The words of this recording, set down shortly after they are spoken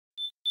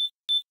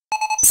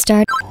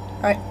start.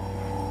 Alright.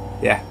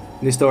 Yeah,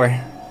 new story.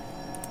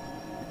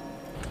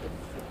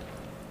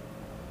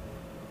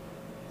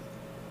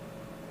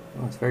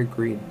 Oh, it's very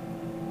green.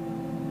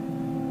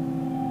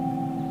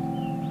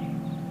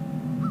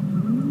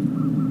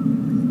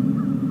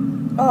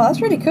 Oh,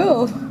 that's really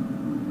cool.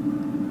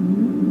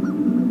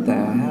 The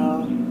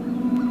hell?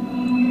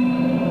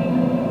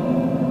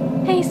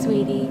 Hey,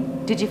 sweetie.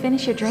 Did you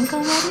finish your drink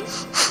already?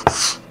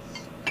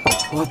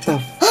 What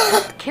the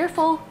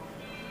Careful.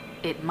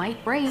 It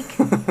might break.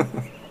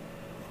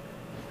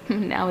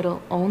 Now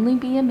it'll only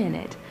be a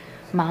minute.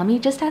 Mommy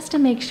just has to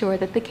make sure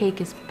that the cake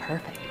is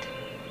perfect.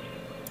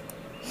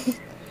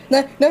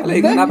 No, no, I'll let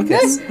you go, no,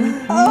 Abacus.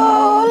 no.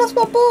 Oh, I lost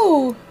my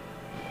ball.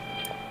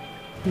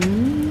 You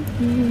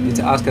need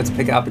to ask her to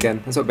pick it up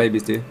again. That's what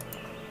babies do.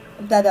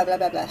 Blah, blah, blah,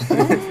 blah, blah.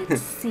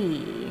 Let's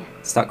see.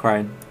 Start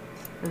crying.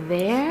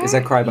 There. Is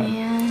that cry button?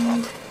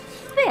 And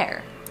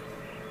there.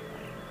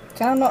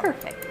 Can I not?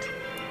 Perfect.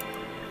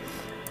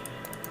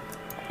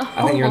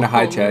 I think you're in a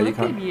high chair. You Look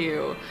can't. at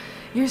you.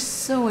 You're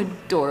so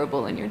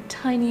adorable in your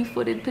tiny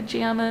footed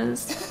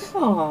pajamas.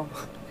 Oh.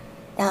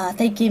 Ah,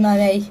 thank you,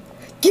 Mummy.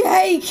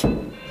 Cake!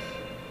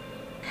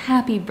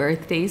 Happy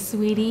birthday,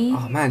 sweetie.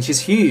 Oh man,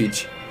 she's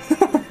huge.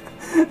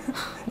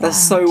 That's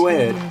so 2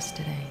 weird. years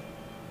today.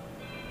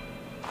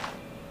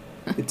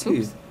 It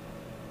too.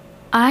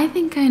 I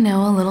think I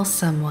know a little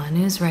someone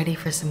who's ready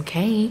for some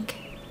cake.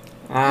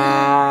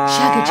 Ah.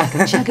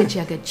 Chugga chugga chugga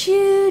chugga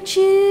choo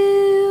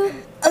choo.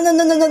 Oh, no,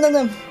 no, no, no, no,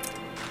 no.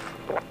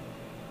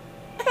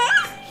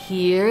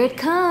 Here it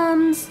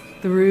comes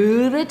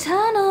through the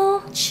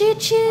tunnel. Choo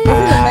choo.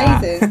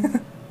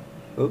 Amazing.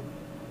 Oh.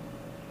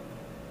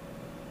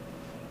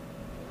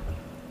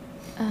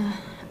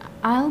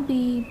 I'll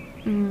be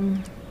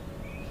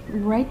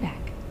right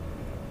back.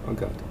 Oh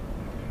god.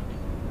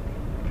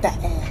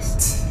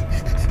 Badass.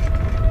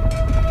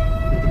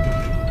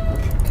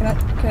 Can I?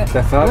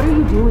 The fuck? What are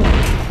you doing?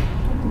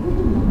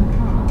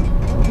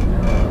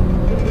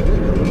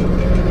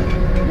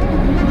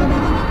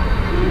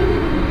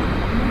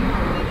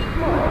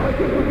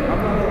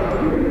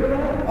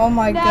 Oh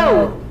my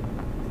god.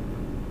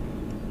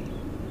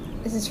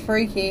 This is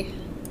freaky.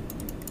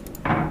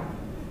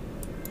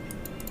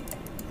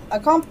 I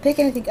can't pick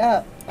anything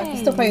up. I can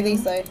still play with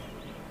these though.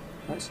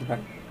 That's okay.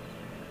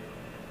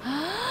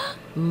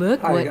 Look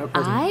Oh, you what got a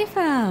present. I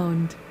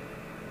found.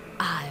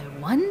 I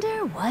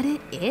wonder what it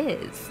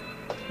is.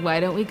 Why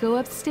don't we go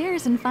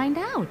upstairs and find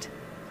out?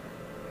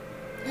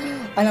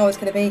 I know what it's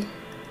gonna be.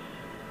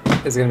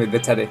 It's gonna be the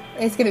teddy.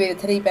 It's gonna be the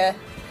teddy bear.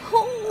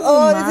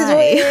 Oh, this is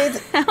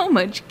weird. How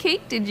much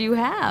cake did you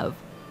have?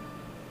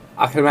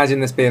 I can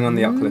imagine this being on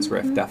the Oculus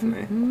Rift,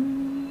 definitely.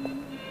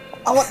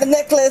 I want the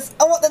necklace.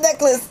 I want the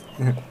necklace.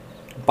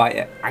 Bite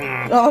it.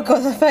 Oh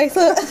god, her face.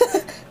 Look.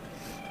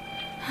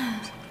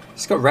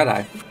 She's got red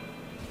eye.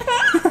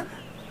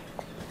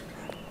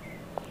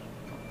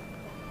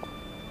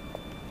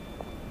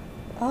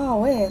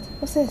 Oh, weird.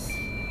 What's this?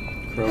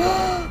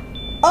 Crowbar.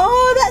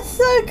 Oh, that's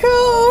so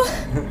cool.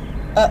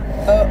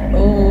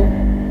 Oh.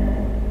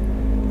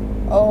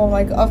 Oh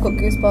my god, I've got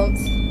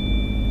goosebumps.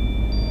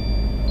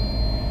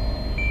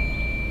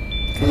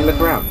 Can you look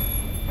around?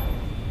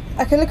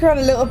 I can look around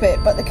a little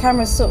bit, but the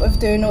camera's sort of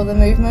doing all the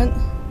movement.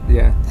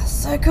 Yeah. That's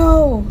so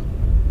cool.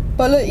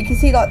 But look, you can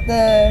see like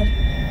the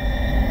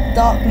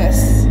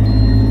darkness.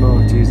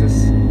 Oh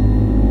Jesus.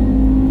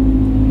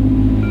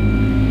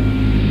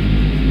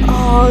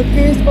 Oh,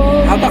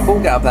 goosebumps. How'd that ball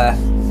get up there?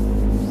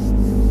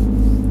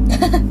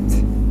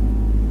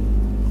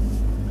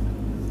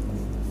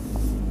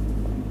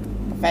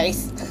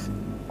 Face.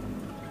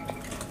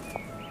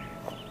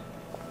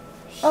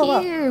 Oh,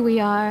 wow. Here we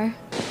are.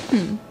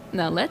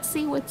 Now let's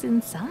see what's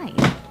inside.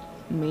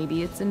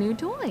 Maybe it's a new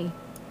toy.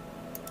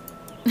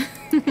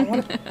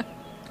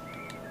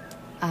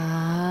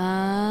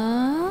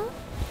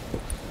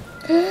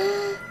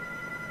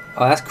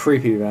 Oh, that's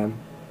creepy, man.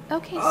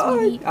 Okay, Oh,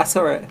 sweetie. that's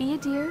alright. Be a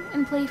dear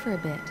and play for a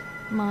bit.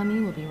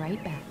 Mommy will be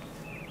right back.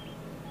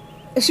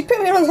 She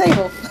put me on the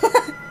table.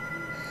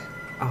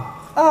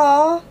 Oh.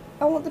 Oh,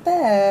 I want the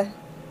bear.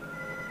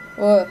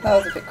 Whoa, that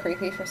was a bit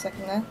creepy for a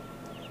second there.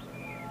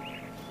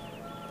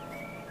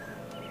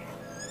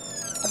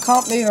 I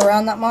can't move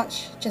around that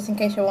much, just in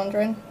case you're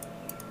wondering.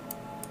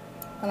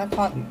 And I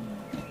can't...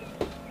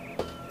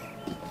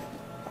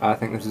 I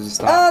think this is a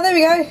start. Oh, there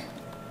we go.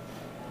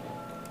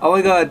 Oh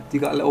my god, you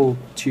got a little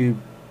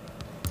tube.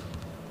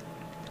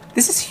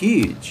 This is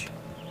huge.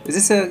 Is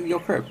this your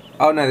crib?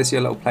 Oh no, this is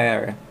your little play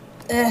area.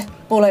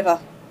 Ball over.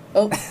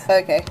 Oh,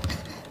 okay.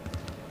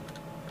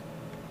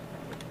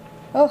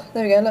 Oh,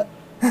 there we go, look.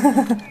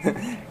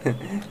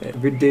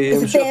 Every day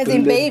It's I'm a dancing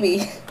shopping.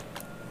 baby.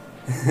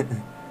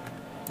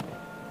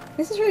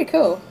 This is really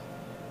cool.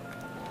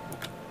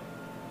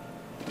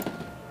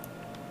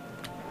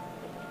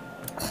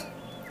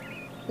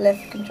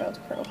 Left control to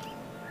crawl.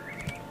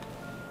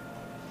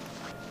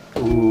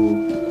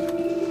 Ooh.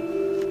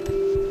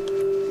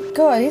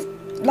 God, he's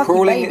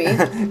lucky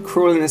baby.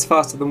 Crawling is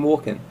faster than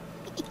walking.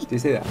 Do you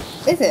see that?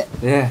 Is it?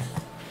 Yeah.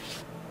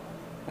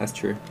 That's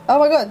true. Oh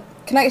my god,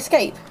 can I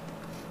escape?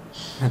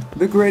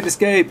 The Great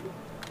Escape!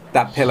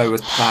 That pillow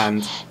was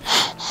planned.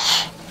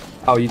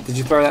 Oh, did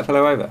you throw that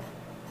pillow over?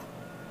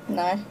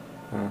 No.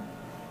 Oh.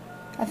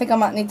 I think I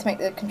might need to make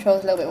the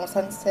controls a little bit more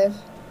sensitive.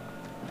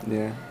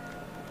 Yeah.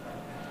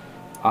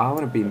 Oh, I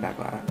want a beanbag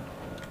like that.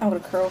 I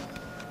want to curl.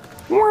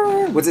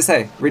 What's it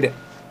say? Read it.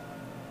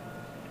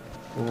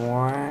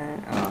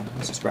 Oh,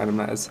 it's just random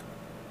letters.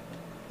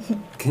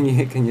 Can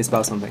you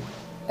spell something?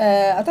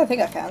 I don't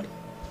think I can.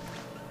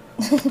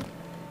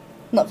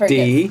 Not very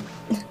D.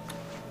 good.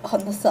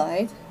 On the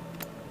side.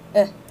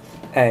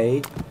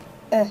 A.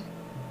 Uh.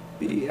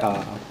 B.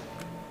 R.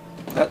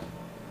 They're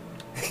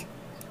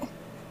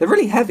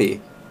really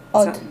heavy.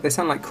 Odd. They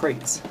sound like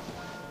crates.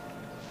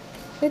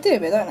 They do,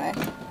 but don't they?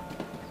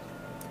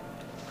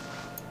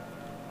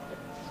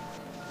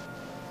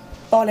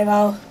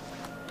 Oliver.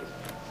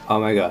 Oh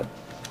my god.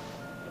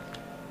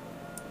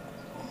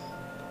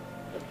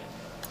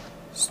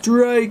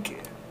 Strike!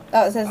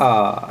 Oh, it says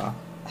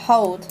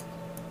hold.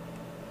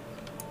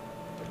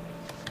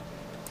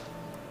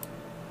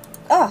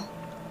 Ah.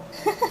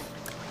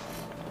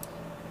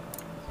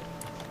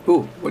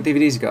 Ooh, what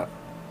DVDs you got?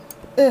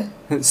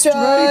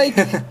 Strike!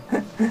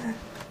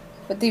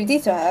 What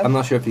DVDs do I have? I'm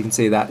not sure if you can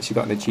see that. She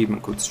got an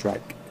achievement called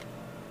Strike.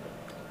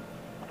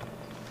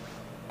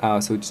 Oh,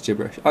 it's all just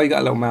gibberish. Oh, you got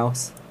a little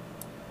mouse.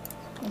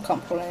 I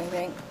can't pull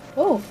anything.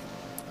 Oh.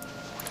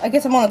 I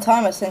guess I'm on a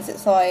timer since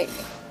it's like...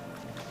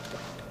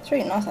 It's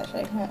really nice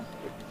actually, isn't it?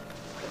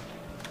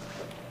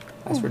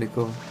 That's really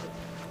cool.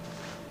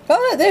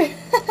 Oh, look, dude!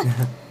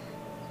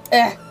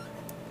 Yeah.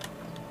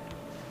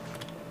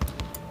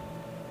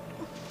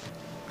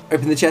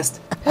 Open the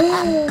chest.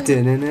 Oh,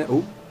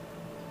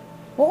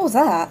 What was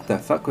that? the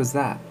fuck was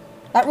that?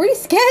 That really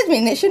scared me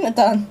and it shouldn't have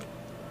done.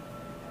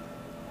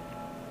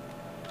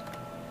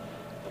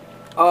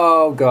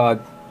 Oh god.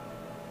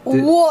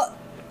 What?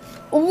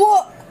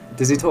 What?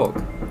 Does he talk?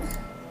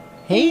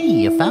 Hey,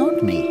 you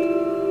found me.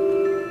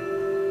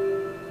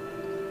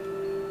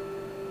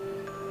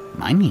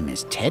 My name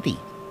is Teddy.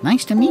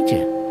 Nice to meet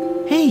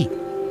you. Hey,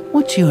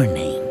 what's your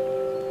name?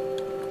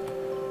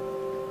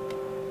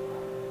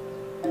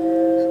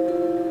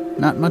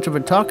 Not much of a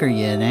talker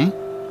yet, eh?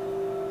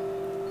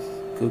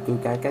 Goo goo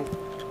gaga.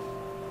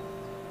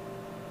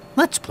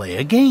 Let's play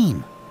a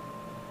game.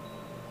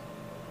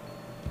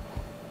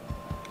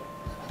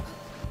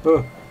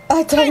 Oh.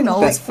 I don't know.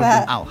 like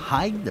that. I'll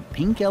hide the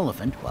pink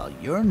elephant while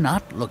you're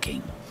not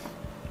looking.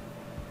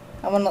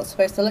 Am I not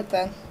supposed to look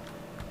then?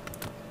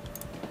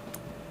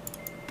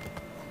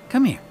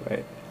 Come here.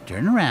 Wait.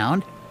 Turn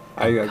around.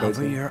 Oh, you gotta go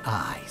Cover to. your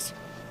eyes.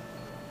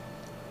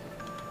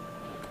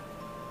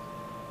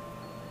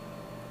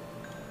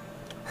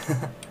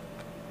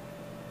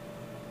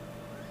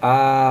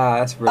 Ah,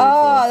 that's really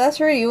Oh, that's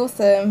really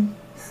awesome.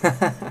 cool.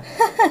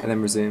 And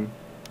then resume.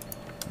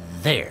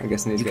 There. I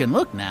guess I need you to can get-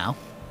 look now.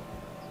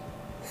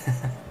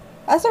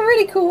 That's a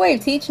really cool way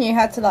of teaching you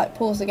how to like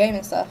pause the game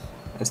and stuff.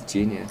 That's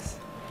genius.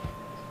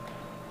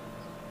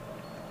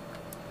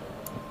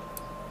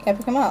 Can I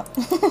pick him up?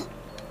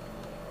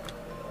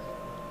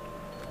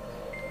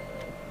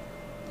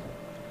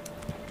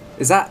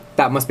 Is that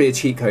must be a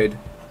cheat code?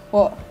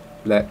 What?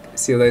 Look,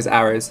 see all those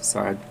arrows?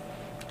 Sorry.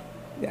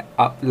 Yeah,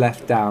 up,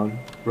 left, down,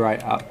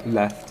 right, up,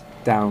 left,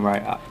 down,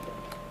 right, up.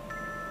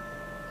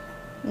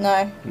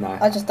 No. No.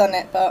 I just done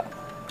it, but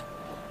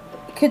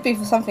it could be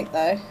for something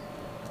though.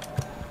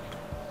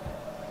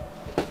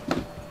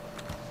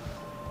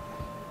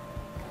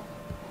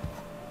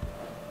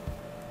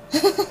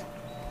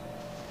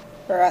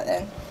 Alright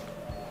then.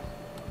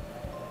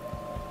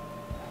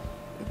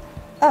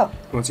 Oh,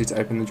 I want you to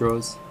open the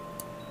drawers.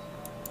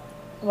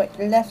 wait,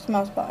 left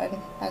mouse button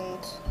and...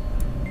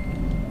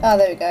 Oh,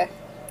 there we go.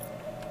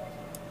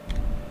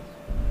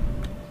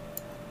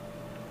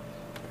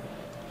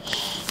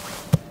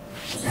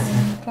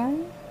 Okay.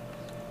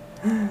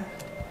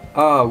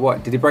 Oh,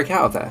 what? Did he break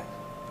out of there?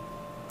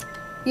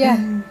 Yeah.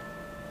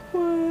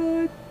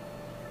 What?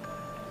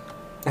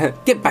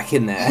 Get back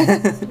in there.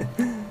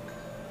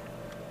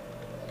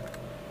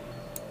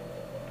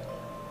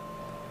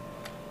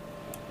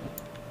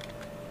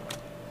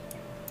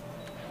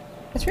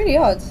 It's really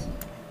odd.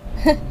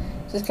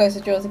 Just close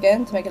the drawers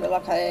again to make it look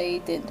like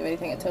I didn't do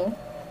anything at all.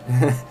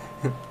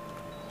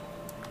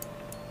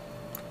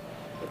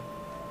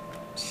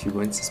 She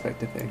won't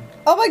suspect a thing.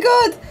 Oh my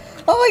god!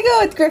 Oh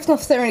my god! Griffin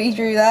certainly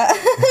drew that.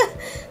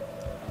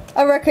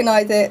 I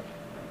recognise it.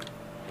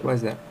 What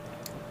is it?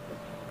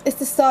 It's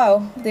the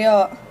style, the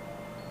art.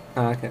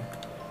 Oh, okay.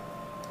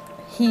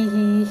 Hee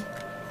hee.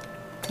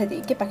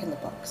 Teddy, get back in the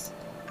box.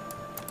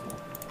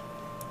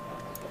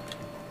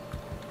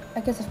 I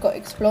guess I've got to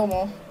explore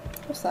more.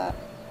 What's that?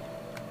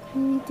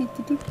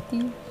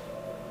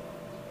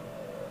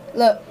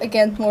 Look,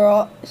 again, more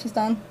art. She's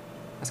done.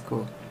 That's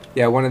cool.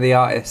 Yeah, one of the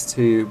artists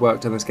who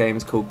worked on this game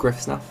is called Griff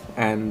Snuff,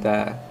 and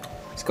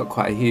he's got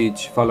quite a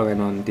huge following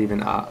on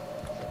DeviantArt.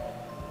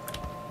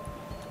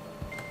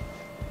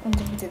 I'm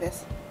going to do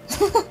this.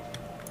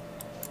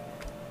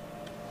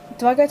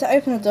 Do I go to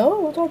open the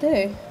door? What do I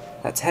do?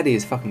 That Teddy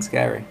is fucking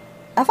scary.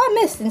 Have I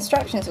missed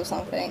instructions or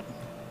something?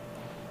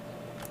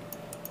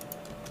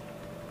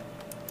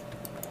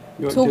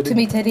 Talk to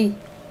me, Teddy.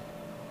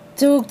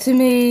 Talk to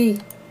me.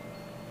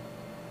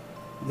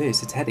 No,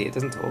 it's a teddy. It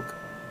doesn't talk.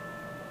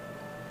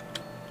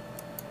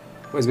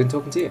 Well, it's been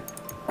talking to you.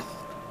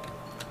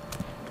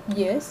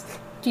 Yes.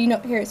 Do you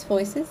not hear its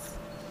voices?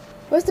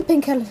 Where's the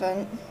pink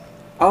elephant?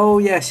 Oh,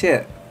 yeah,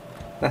 shit.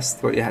 That's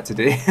what you had to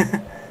do.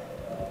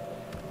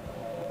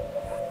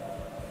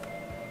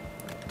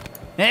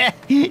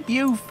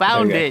 You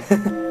found There it. you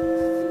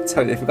go.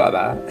 Totally forgot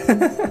about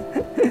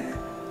that.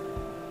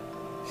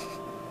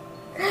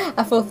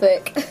 I feel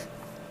thick. Right,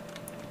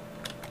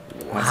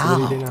 so what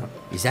do you do Wow. now?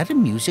 Is that a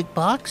music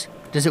box?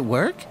 Does it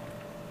work?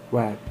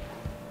 Where?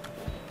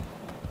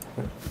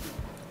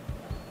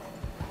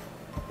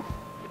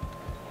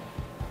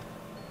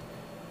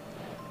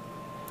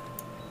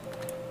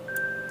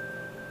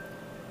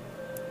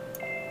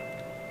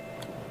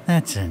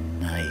 That's a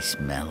nice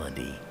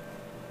melody.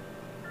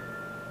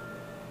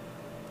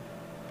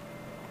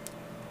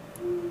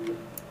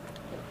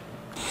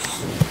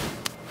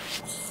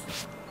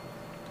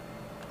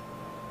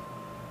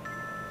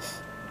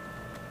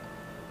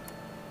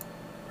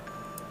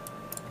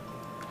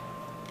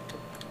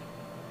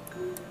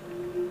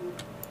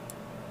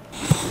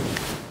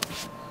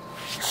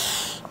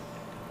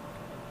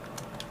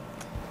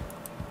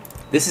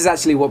 This is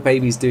actually what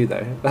babies do,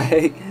 though.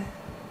 Like,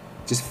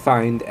 just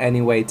find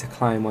any way to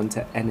climb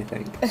onto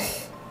anything.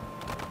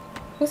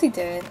 What's he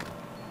doing?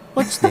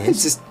 What's It's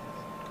this? just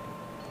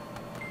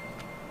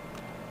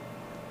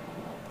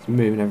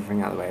moving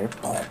everything out of the way.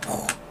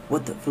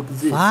 What the fuck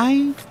is this?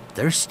 5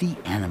 thirsty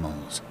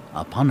animals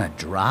upon a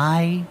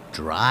dry,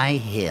 dry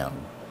hill.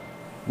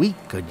 We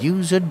could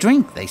use a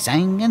drink, they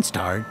sang and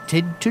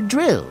started to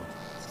drill.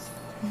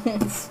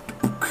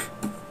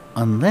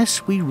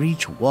 Unless we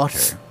reach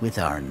water with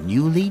our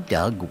newly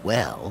dug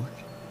well,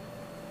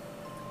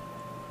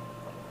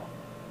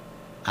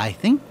 I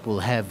think we'll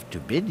have to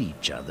bid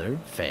each other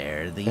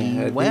fare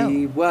thee well.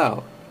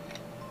 Well.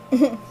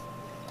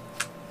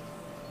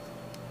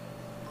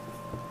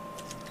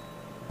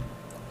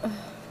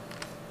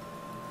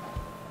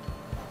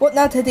 What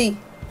now, Teddy?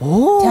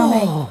 Oh, Tell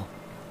me.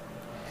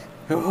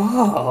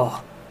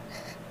 Oh.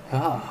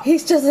 Oh.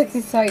 He's just as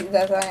excited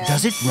as I am.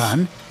 Does it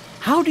run?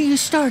 How do you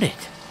start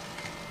it?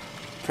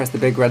 Press the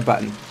big red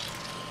button.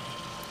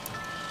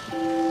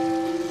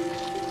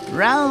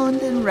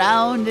 Round and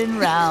round and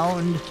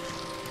round.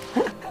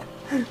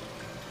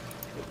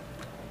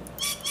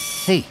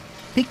 Hey,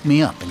 pick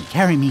me up and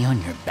carry me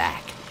on your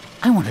back.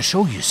 I want to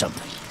show you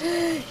something.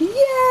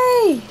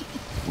 Yay!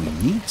 We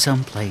need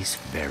someplace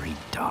very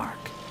dark.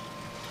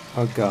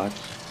 Oh god.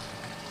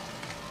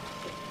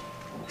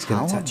 It's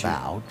gonna How touch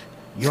about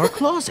your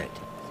closet?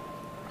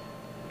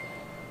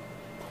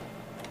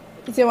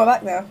 You see on my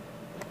back now?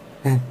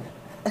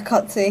 I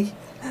can't see.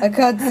 I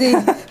can't see.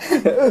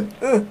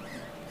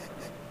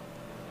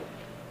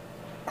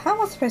 How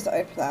am I supposed to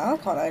open that? I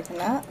can't open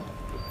that.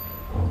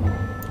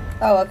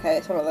 Oh, okay,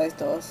 it's one of those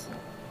doors.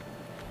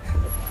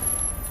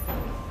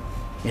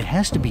 It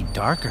has to be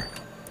darker.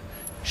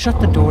 Shut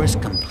the doors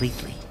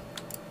completely.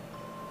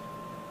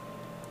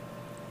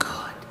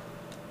 Good.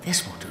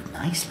 This will do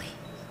nicely.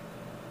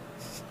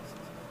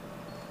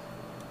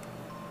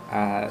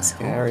 I hope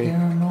Scary. there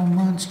are no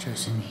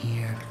monsters in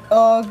here.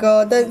 Oh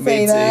god, don't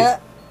say Me too.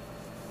 that.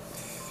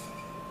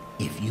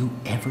 If you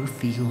ever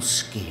feel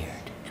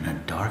scared in a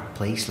dark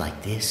place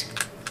like this,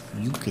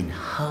 you can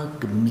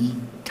hug me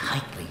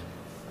tightly.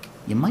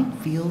 You might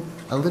feel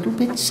a little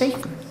bit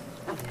safer.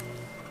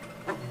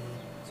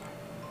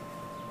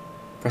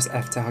 Press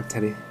F to hug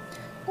Teddy.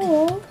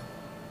 Oh.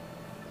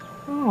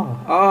 Oh.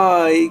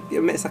 Oh, he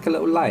emits like a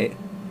little light.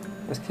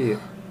 That's cute.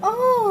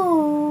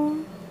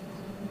 Oh.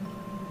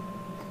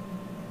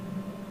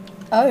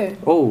 Oh.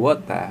 Oh,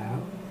 what the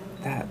hell?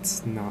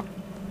 That's not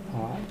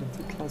part of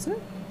the closet.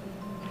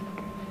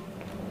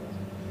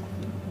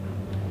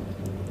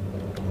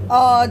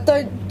 Oh,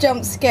 don't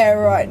jump scare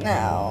right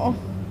now.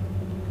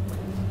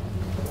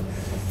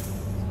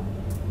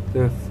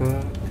 The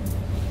fuck?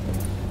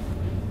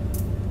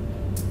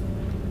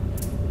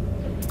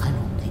 I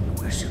don't think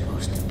we're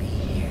supposed to be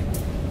here.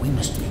 We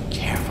must be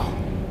careful.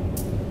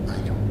 I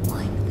don't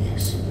like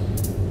this.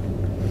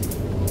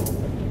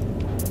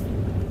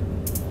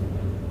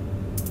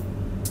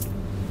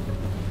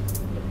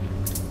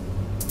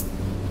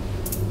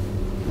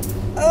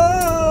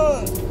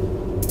 Oh.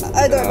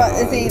 I don't like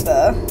this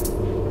either.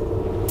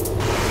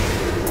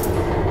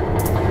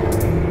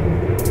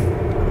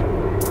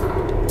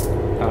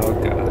 Oh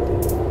god.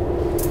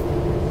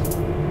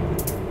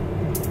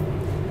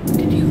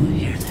 Did you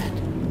hear that?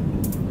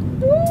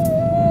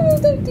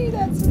 Ooh, don't do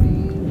that to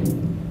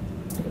me.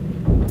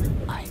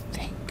 I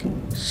think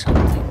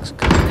something's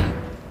coming.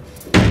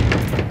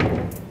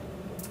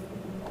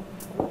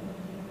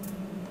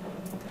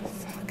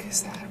 Fuck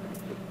is that?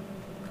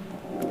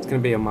 It's gonna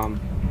be your mum.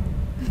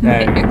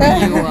 There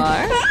Hey. you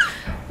are.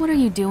 What are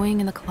you doing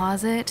in the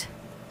closet?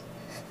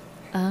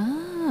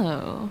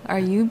 Oh, are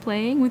you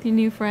playing with your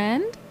new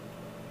friend?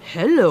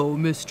 Hello,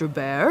 Mr.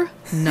 Bear.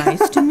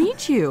 Nice to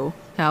meet you.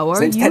 How are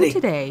name's you Teddy.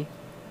 today?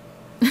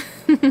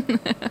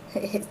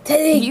 It's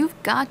Teddy.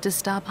 You've got to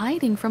stop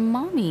hiding from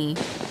Mommy.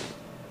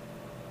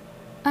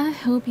 I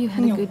hope you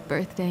had a good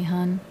birthday,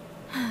 hon.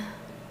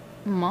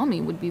 Mommy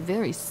would be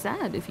very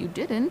sad if you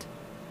didn't.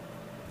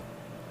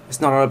 It's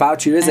not all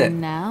about you, is it?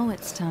 And now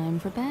it's time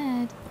for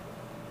bed.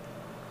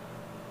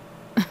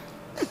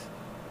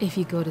 If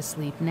you go to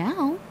sleep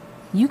now,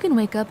 you can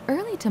wake up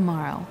early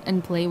tomorrow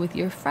and play with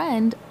your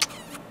friend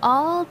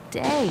all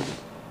day.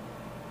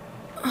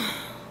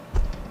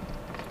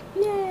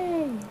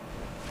 Yay.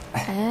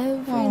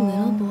 Every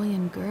little boy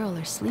and girl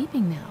are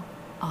sleeping now,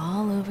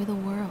 all over the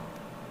world.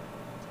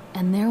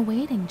 And they're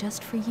waiting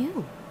just for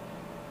you.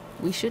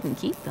 We shouldn't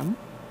keep them.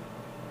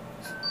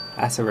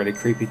 That's a really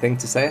creepy thing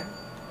to say.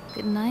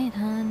 Good night,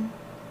 hon.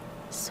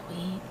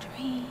 Sweet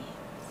dreams.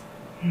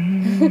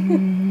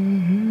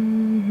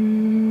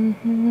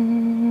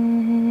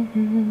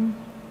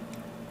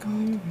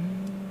 God.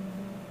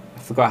 I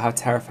forgot how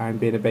terrifying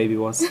being a baby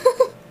was.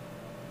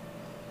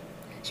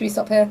 Should we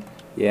stop here?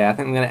 Yeah, I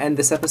think I'm going to end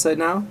this episode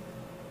now.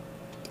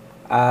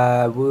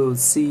 We'll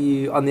see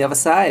you on the other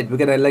side. We're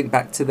going to link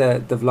back to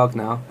the vlog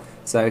now.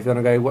 So if you want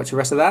to go watch the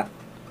rest of that,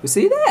 we'll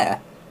see you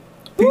there.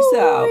 Peace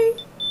out.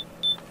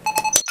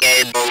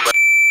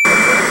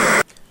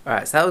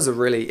 Alright, so that was a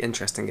really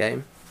interesting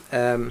game.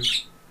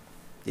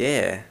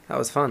 Yeah, that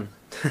was fun.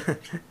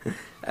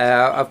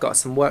 I've got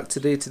some work to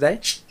do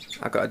today.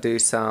 I've got to do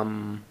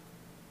some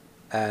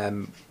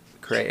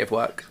creative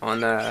work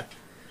on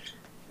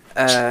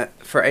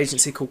for an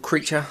agency called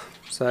Creature.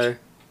 So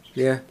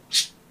yeah,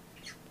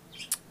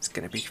 it's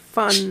gonna be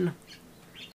fun.